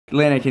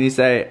Lena, can you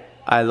say,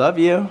 I love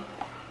you?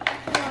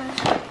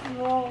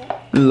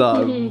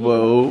 Love.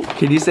 Whoa.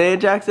 Can you say it,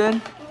 Jackson?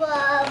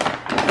 Love.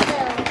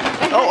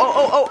 Oh.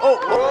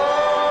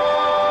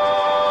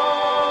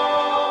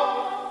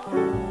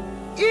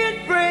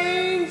 It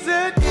brings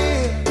a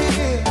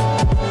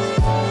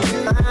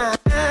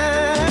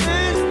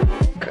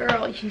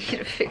Girl, you need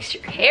to fix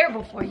your hair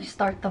before you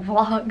start the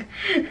vlog.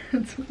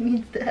 That's what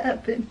needs to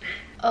happen.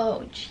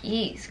 Oh,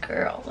 jeez,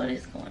 girl. What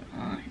is going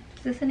on?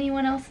 Is this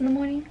anyone else in the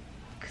morning?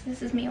 Because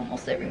this is me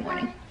almost every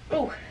morning.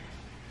 Oh.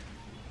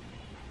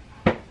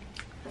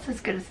 That's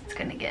as good as it's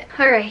gonna get.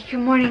 Alright, good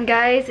morning,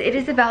 guys. It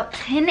is about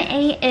 10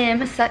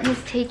 a.m. Sutton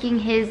is taking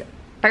his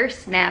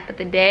first nap of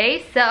the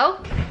day.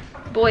 So,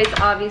 boys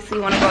obviously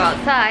want to go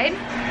outside.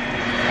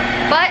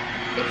 But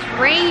it's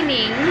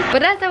raining.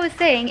 But as I was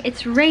saying,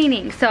 it's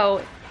raining.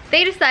 So,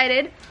 they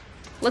decided,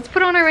 let's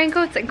put on our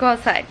raincoats and go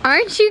outside.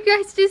 Aren't you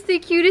guys just the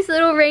cutest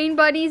little rain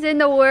buddies in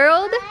the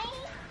world?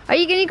 Are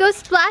you gonna go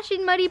splash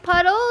in muddy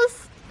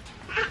puddles?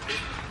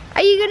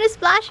 Are you gonna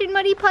splash in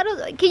muddy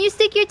puddles? Can you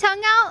stick your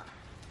tongue out?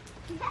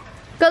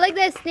 Go like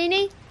this,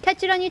 Nene.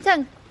 Catch it on your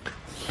tongue.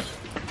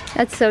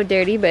 That's so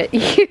dirty, but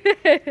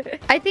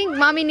I think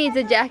Mommy needs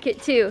a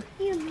jacket too.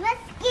 You must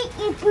get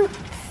your boots.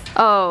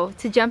 Oh,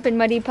 to jump in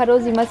muddy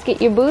puddles, you must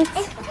get your boots?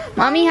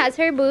 Mommy has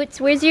her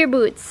boots. Where's your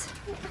boots?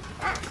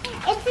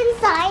 It's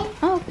inside.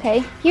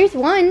 Okay, here's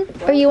one.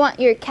 Or you want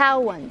your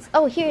cow ones?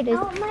 Oh, here it is.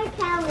 I want my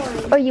cow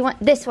one. Or you want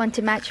this one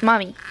to match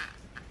Mommy?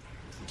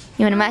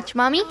 You want to match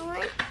Mommy? I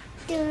want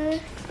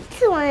this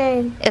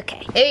one.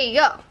 Okay, there you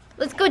go.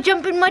 Let's go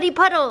jump in muddy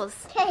puddles.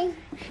 Okay.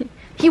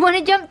 You want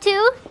to jump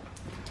too?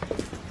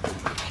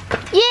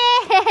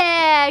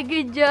 Yeah,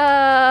 good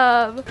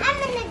job. I'm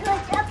gonna go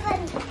jump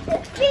in the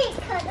big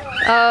cuddle.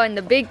 Oh, and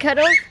the big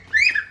cuddle?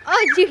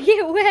 Oh, did you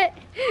get wet?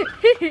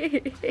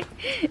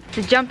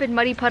 To jump in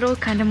muddy puddle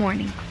kind of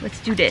morning. Let's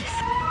do this.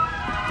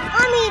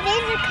 Mommy,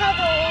 there's a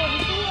cuddle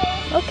over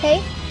here.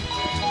 Okay.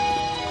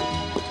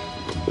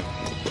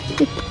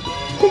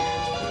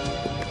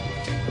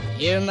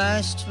 You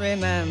must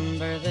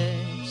remember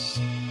this.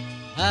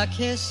 A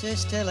kiss is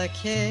still a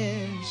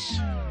kiss.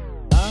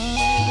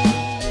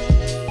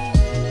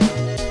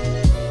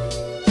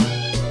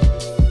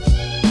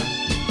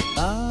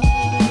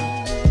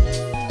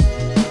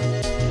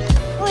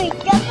 Wait,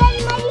 jump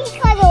in muddy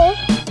cuddle.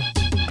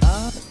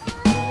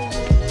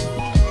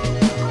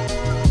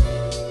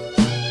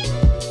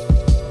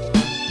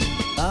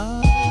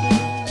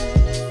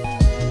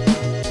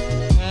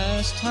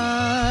 As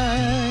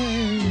time.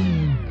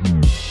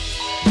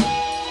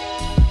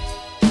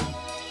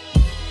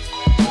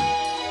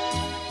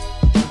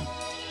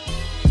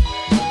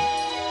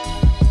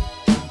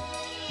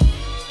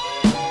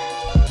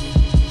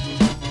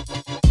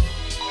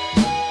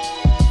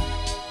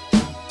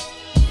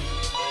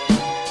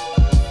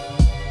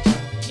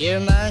 You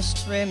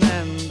must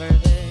remember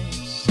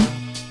this.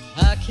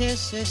 A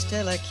kiss is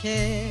still a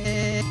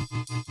kiss.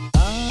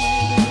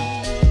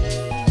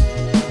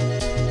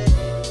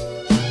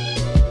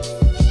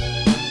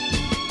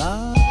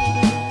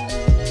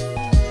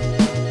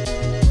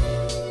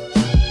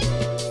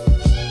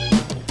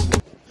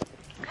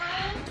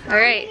 All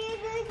right.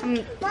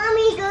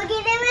 Mommy, go get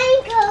a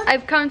raincoat.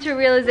 I've come to a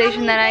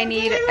realization that I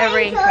need a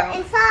raincoat.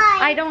 Inside.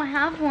 I don't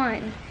have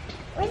one.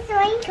 Where's the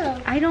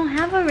raincoat? I don't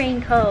have a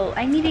raincoat.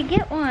 I need to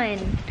get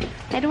one.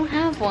 I don't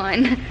have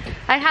one.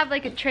 I have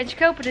like a trench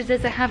coat, but it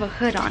doesn't have a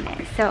hood on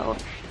it, so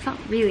it's not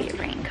really a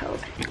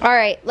raincoat. All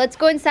right, let's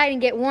go inside and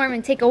get warm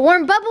and take a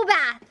warm bubble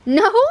bath.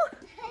 No?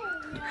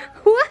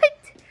 What?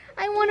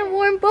 I want a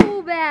warm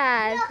bubble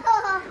bath.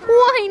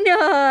 Why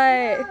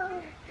not?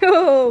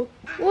 Oh,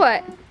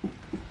 what?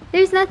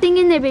 There's nothing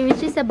in there, baby.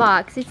 It's just a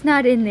box. It's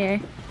not in there.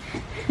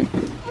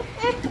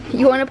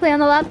 You want to play on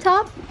the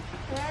laptop?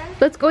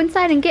 Let's go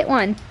inside and get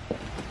one.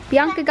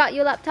 Bianca got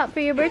you a laptop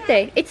for your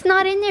birthday. It's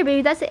not in there,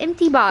 baby. That's an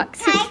empty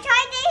box. Can I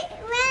try the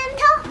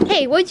laptop?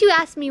 Hey, what'd you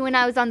ask me when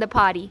I was on the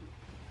potty?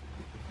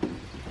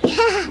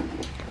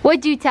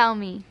 What'd you tell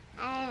me?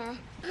 I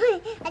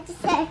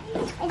just said, it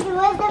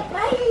was the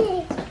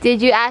party.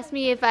 Did you ask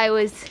me if I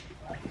was...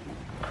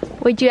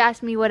 What'd you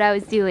ask me what I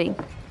was doing?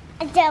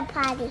 It's a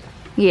party.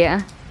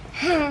 Yeah.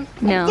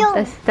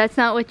 No, that's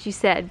not what you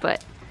said,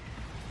 but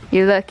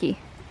you're lucky.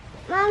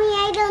 Mommy,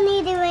 I don't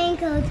need a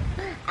raincoat.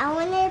 I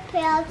want to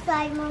play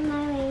outside with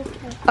my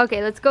raincoat.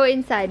 Okay, let's go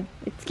inside.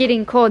 It's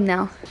getting cold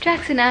now.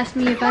 Jackson asked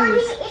me if I Mommy,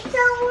 was... it's so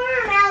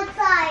warm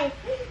outside.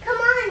 Come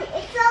on,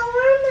 it's so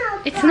warm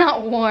outside. It's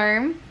not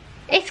warm.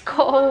 It's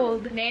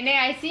cold. Nene,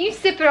 I see you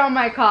sipping on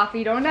my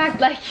coffee. Don't act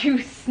like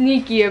you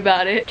sneaky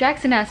about it.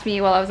 Jackson asked me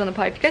while I was on the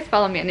pod. If you guys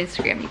follow me on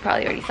Instagram, you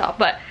probably already saw.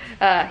 But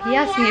he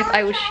asked me if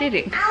I was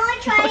shitting.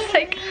 I was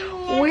like,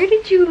 where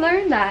did you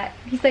learn that?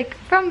 He's like,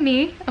 from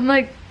me. I'm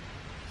like,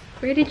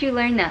 where did you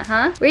learn that,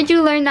 huh? Where'd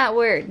you learn that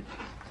word?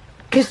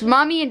 Because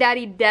mommy and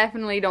daddy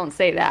definitely don't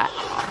say that.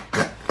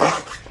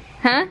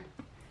 Huh?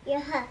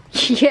 Yeah.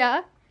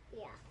 Yeah?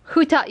 Yeah.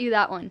 Who taught you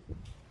that one?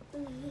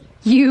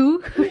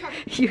 You?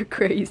 You're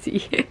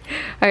crazy.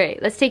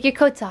 Alright, let's take your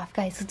coats off,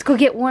 guys. Let's go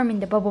get warm in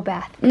the bubble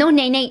bath. No,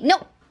 Nene,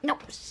 no! No,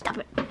 stop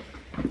it.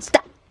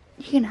 Stop.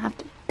 You're gonna have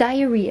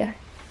diarrhea.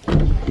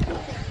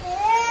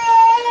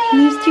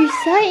 Mr.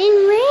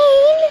 Sutton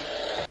Rain.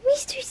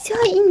 Mr.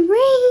 Sutton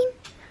Rain.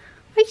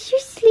 Are you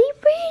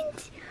sleeping?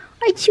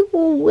 Are you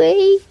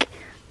awake?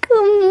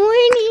 Good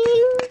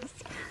morning.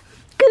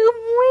 Good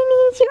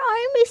morning. Your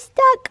arm is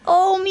stuck.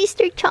 Oh,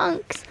 Mr.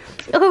 Chunks.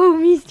 Oh,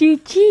 Mr.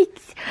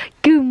 Cheeks.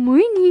 Good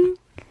morning.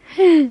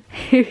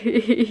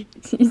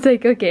 He's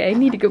like, okay, I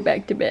need to go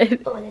back to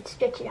bed. Oh, let's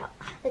stretch it out.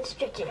 Let's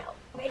stretch it out.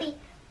 Ready?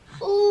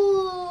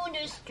 Oh,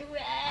 the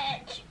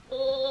stretch.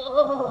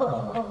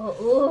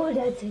 Oh,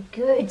 that's a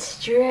good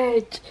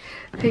stretch.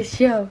 Let's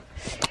show.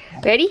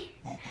 Ready?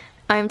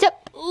 Arms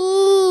up.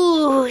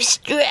 Ooh,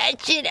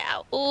 stretch it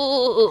out.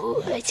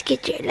 Ooh, let's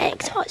get your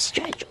legs all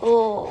stretched.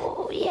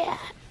 Oh, yeah.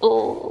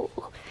 Oh,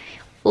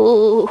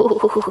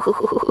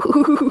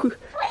 oh.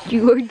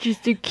 You are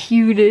just the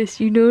cutest,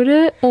 you know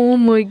that? Oh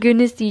my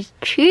goodness, these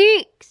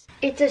cheeks.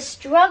 It's a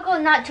struggle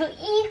not to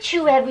eat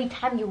you every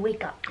time you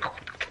wake up.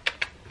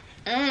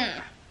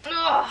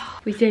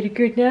 Was that a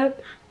good nap?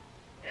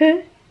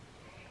 Huh?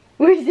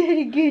 Was that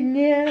a good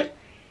nap?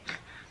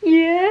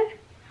 Yeah?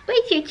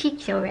 Why's your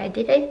cheek so red?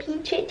 Did I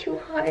pinch it too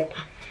hard?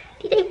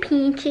 Did I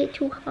pinch it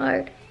too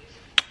hard?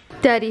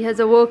 Daddy has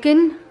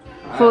awoken,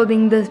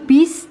 holding the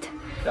beast.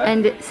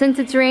 And since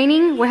it's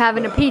raining, we're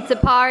having a pizza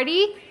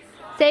party.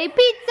 Say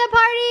pizza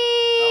party!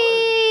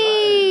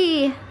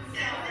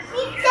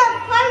 Pizza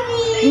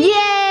party!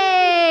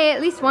 Yay!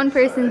 At least one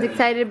person's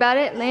excited about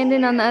it.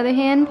 Landon, on the other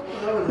hand,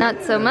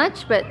 not so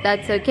much, but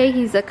that's okay.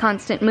 He's a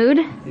constant mood.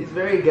 He's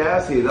very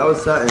gassy. That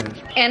was Sutton.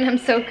 And I'm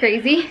so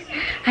crazy.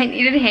 I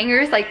needed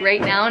hangers like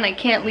right now and I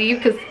can't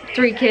leave because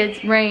 3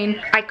 kids,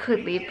 rain. I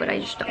could leave, but I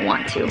just don't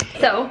want to.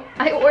 So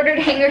I ordered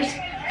hangers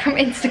from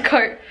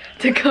Instacart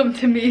to come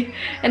to me.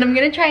 And I'm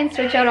gonna try and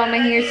switch out all my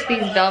hangers to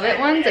these velvet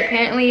ones.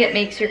 Apparently it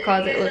makes your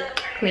closet look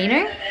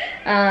cleaner.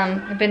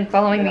 I've been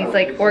following these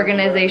like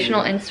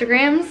organizational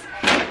Instagrams.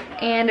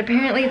 And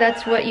apparently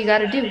that's what you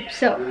gotta do.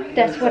 So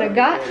that's what I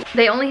got.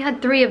 They only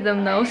had 3 of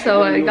them though,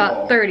 so I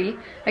got 30.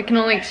 I can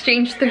only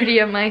exchange 30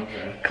 of my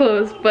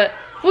clothes, but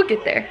we'll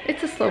get there.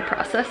 It's a slow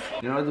process.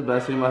 You know what the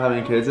best thing about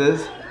having kids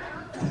is?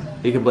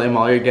 You can blame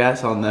all your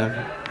gas on them.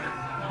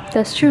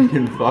 That's true. You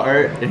can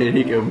fart and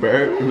he can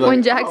burp. Like,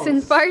 when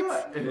Jackson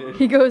farts,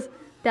 he goes,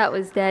 that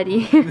was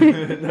daddy.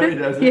 No, he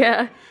doesn't.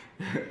 Yeah.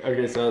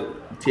 Okay, so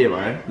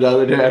TMI. The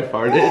other day I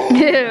farted.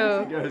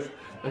 Ew.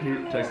 He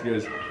texts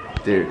goes,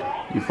 dude,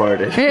 you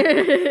farted. I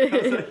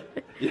was like,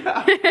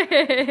 yeah.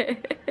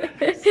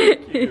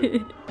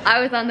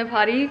 I was on the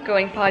potty,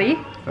 going potty.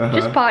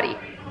 Just potty.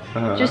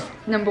 Just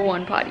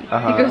 #1 potty. He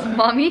goes,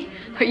 Mommy,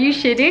 are you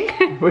shitting?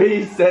 Wait,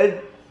 he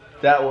said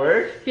that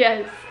word?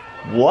 Yes.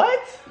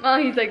 What?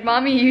 Mom, he's like,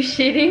 Mommy, you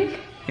shitting?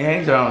 He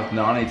hangs around with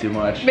Nani too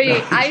much.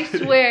 Babe, I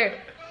swear,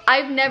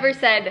 I've never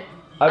said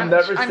I've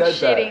never I'm said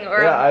shitting that.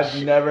 or yeah, I've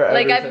never ever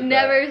like said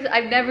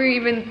I've never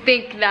even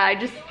think that. I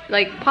just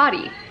like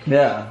potty.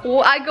 Yeah.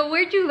 Well, I go,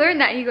 where'd you learn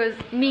that? He goes,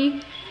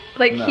 me.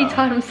 Like he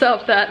taught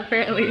himself that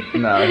apparently.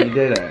 No, he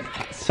didn't.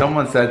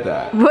 Someone said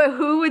that. But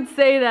who would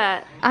say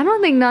that? I don't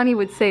think Nani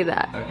would say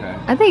that. Okay.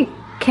 I think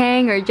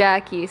Kang or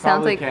Jackie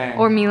sounds Probably like Kang.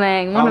 or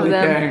Milang, one Probably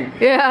of them.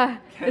 Kang. Yeah.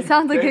 It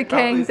sounds like a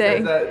Kang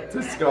thing. Says that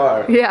to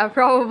Scar. Yeah,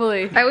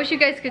 probably. I wish you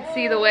guys could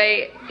see the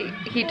way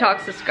he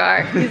talks to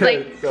Scar. He's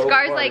like, so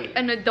Scar's funny. like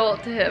an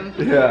adult to him.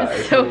 Yeah,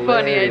 it's so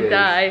funny, I hilarious.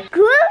 die.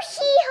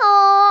 Grocery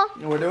haul.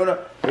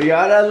 We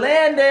got a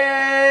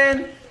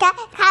Landon.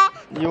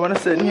 You want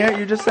to sit in here?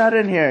 You just sat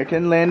in here.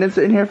 Can Landon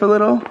sit in here for a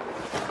little?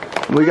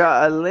 We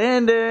got a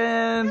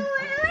Landon.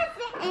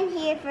 In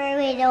here for a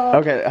little.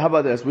 Okay, how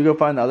about this? We go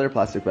find the other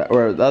plastic bag,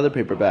 or the other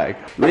paper bag.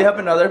 Do we have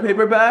another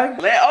paper bag?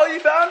 Oh,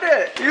 you found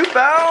it! You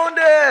found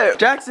it!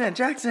 Jackson.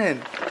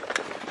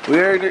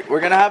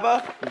 We're gonna have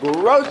a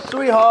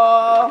grocery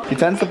haul. He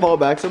tends to fall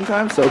back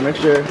sometimes, so make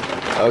sure.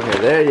 Okay,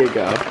 there you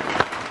go.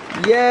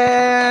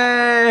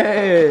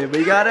 Yay!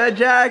 We got a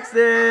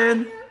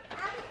Jackson.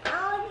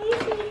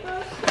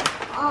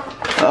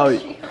 Oh,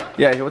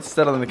 yeah, he wants to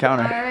settle on the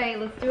counter. Alright,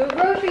 let's do a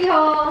grocery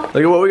haul. Look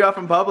at what we got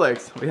from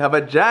Publix. We have a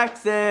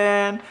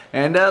Jackson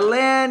and a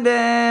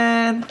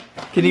Landon.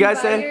 Can you guys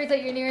say? Yours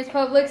at your nearest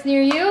Publix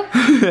near you?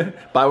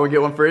 Buy one,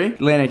 get one free?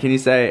 Landon, can you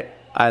say,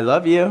 I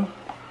love you?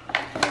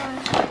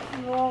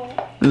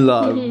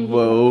 Love.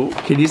 Whoa.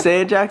 Can you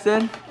say it,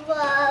 Jackson?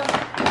 Love.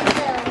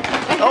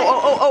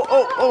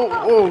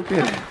 Oh,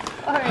 okay.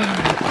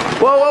 Alright.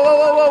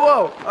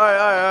 Whoa.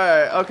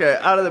 Alright. Okay,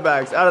 out of the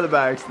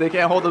bags. They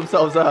can't hold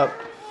themselves up.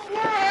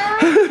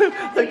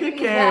 Look at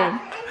Karen.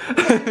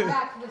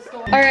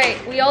 Alright,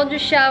 we all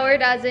just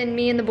showered, as in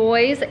me and the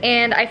boys,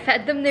 and I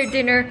fed them their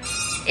dinner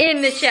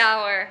in the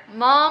shower.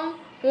 Mom,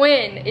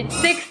 win. It's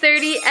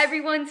 6:30,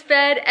 everyone's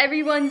fed,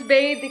 everyone's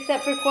bathed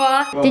except for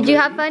Khoa. Did you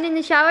have fun in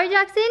the shower,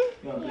 Jackson?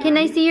 Can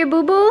I see your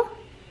boo-boo?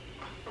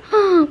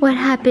 What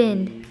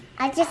happened?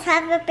 I just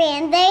have a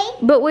band-aid.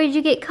 But where did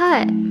you get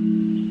cut?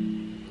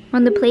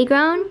 On the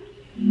playground?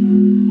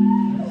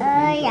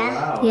 Yeah.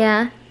 Yeah.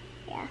 Yeah.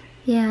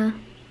 Yeah.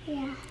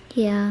 Yeah.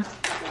 Yeah.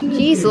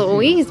 Jeez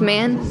Louise,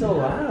 man. It's so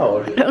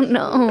loud. I don't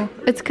know.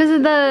 It's because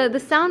of the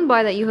sound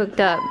bar that you hooked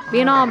up.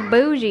 Being all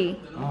bougie.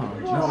 Oh,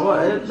 you know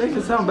what? It makes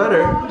it sound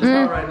better. Just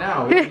not right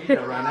now. We need it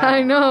right now.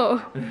 I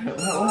know.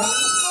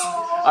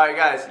 Alright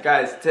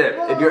guys, tip.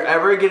 If you're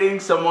ever getting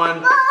someone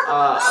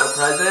a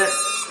present,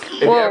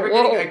 if you're ever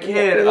getting a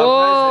kid a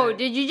present.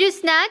 Did you just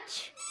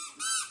snatch?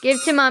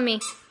 Give to mommy.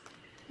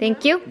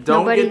 Thank you.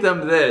 Don't get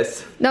them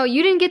this. No,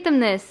 you didn't get them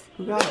this.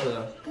 Who got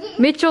them?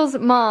 Mitchell's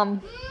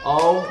mom.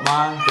 Oh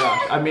my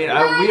gosh. I mean,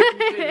 we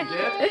appreciate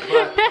the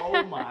gift, but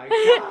oh my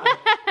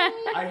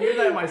gosh. I hear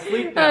that in my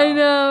sleep now. I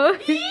know.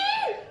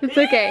 It's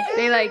okay.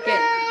 They like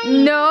it.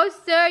 No,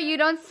 sir, you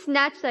don't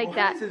snatch like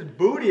that. His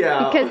booty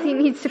out. Because he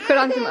needs to put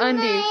on some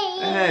undies.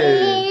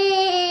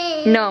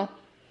 Hey. No.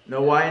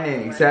 No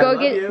whining. Say I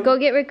love you. Go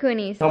get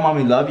raccoonies. Tell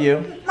mommy love you.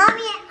 Mommy,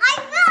 I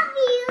love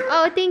you.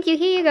 Oh, thank you.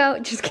 Here you go.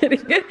 Just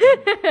kidding.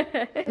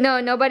 No,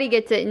 nobody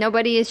gets it.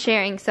 Nobody is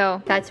sharing,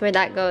 so that's where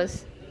that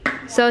goes.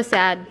 So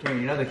sad. Karen,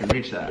 you know they can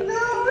reach that.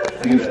 Look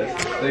at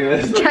this. Look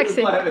at this.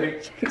 Jackson.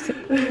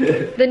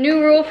 The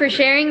new rule for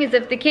sharing is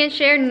if they can't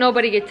share,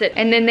 nobody gets it.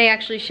 And then they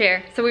actually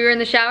share. So we were in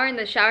the shower and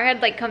the shower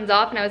head like comes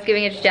off and I was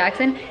giving it to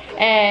Jackson.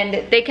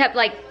 And they kept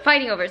like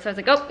fighting over it. So I was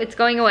like, oh, it's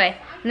going away.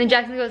 And then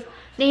Jackson goes,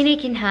 Nene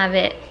can have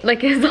it.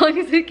 Like as long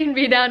as it can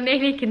be down,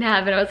 Nene can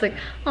have it. I was like,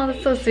 oh,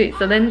 that's so sweet.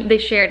 So then they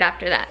shared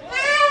after that.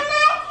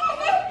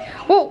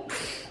 Whoa.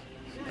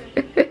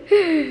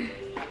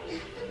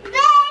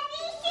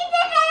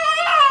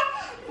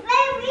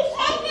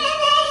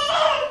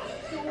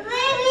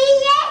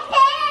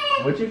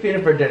 What'd you feed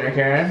him for dinner,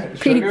 Karen?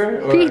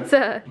 Sugar or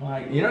pizza?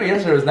 You know,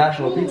 yesterday was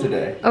National Pizza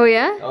Day. Oh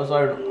yeah? That was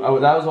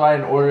why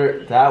I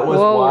ordered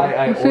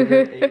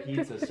a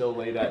pizza so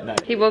late at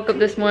night. He woke up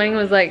this morning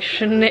and was like,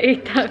 shouldn't have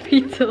ate that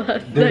pizza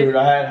last night. Dude,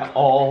 I had a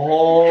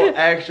whole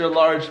extra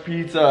large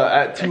pizza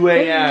at 2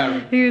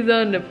 a.m. He was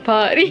on the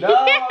potty. No,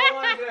 I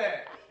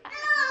wasn't.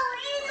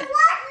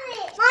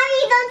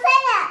 Mommy, don't say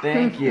that.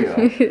 Thank you.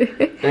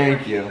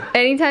 Thank you.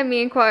 Anytime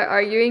me and Khoa are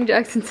arguing,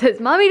 Jackson says,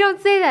 Mommy, don't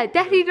say that.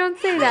 Daddy, don't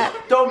say that.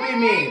 Don't be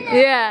mean.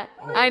 Yeah,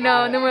 I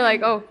know. And then we're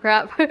like, oh,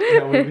 crap.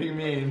 Yeah, we be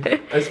mean.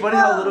 It's funny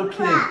how a little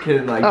kid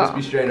can like just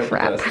be straight up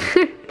crap. with us.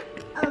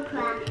 Oh,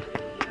 crap.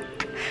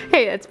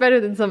 Hey, that's better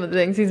than some of the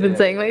things he's been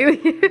saying lately.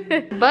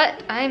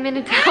 But I'm in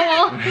a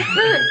towel.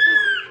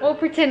 We'll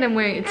pretend I'm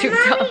wearing a tube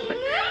top.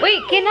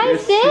 Wait, can I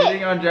sit?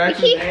 Sitting on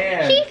Jackson's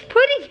hand. He's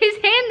putting his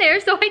hand there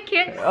so I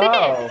can't sit.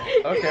 Oh,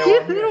 okay. You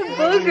little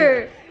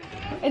booger.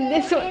 And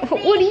this one,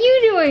 what are you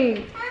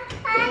doing?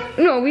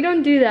 No, we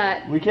don't do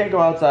that. We can't go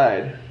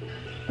outside.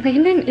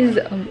 Landon is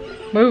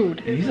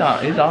mood. He's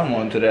on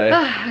one today.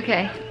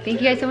 Okay,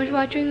 thank you guys so much for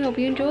watching. Hope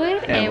you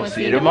enjoyed. And we'll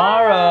see you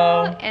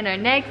tomorrow. And our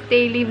next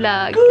daily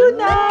vlog. Good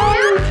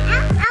night.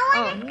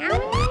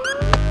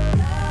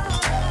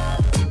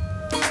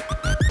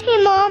 Hey,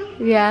 Mom.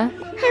 Yeah.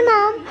 Hi,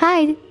 Mom.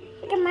 Hi.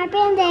 Look at my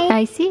Band-Aid.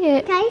 I see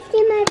it. Can I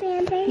see my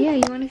Band-Aid? Yeah,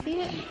 you want to see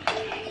it?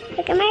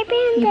 Look at my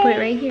Band-Aid. You put it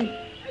right here.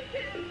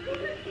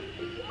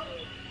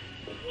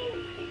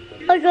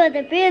 I got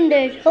the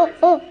Band-Aid. Oh,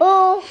 oh,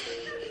 oh.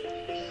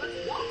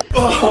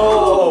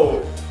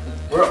 Oh!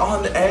 We're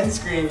on the end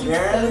screen,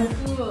 Karen.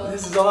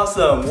 This is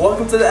awesome.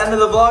 Welcome to the end of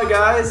the vlog,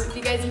 guys. If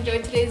you guys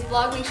enjoyed today's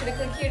vlog, make sure to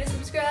click here to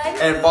subscribe.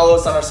 And follow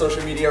us on our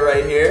social media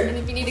right here. And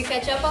if you need to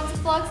catch up on some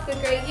vlogs,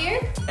 click right here.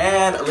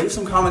 And leave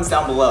some comments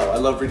down below. I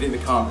love reading the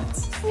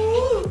comments.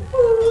 Ooh,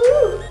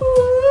 ooh,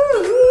 ooh.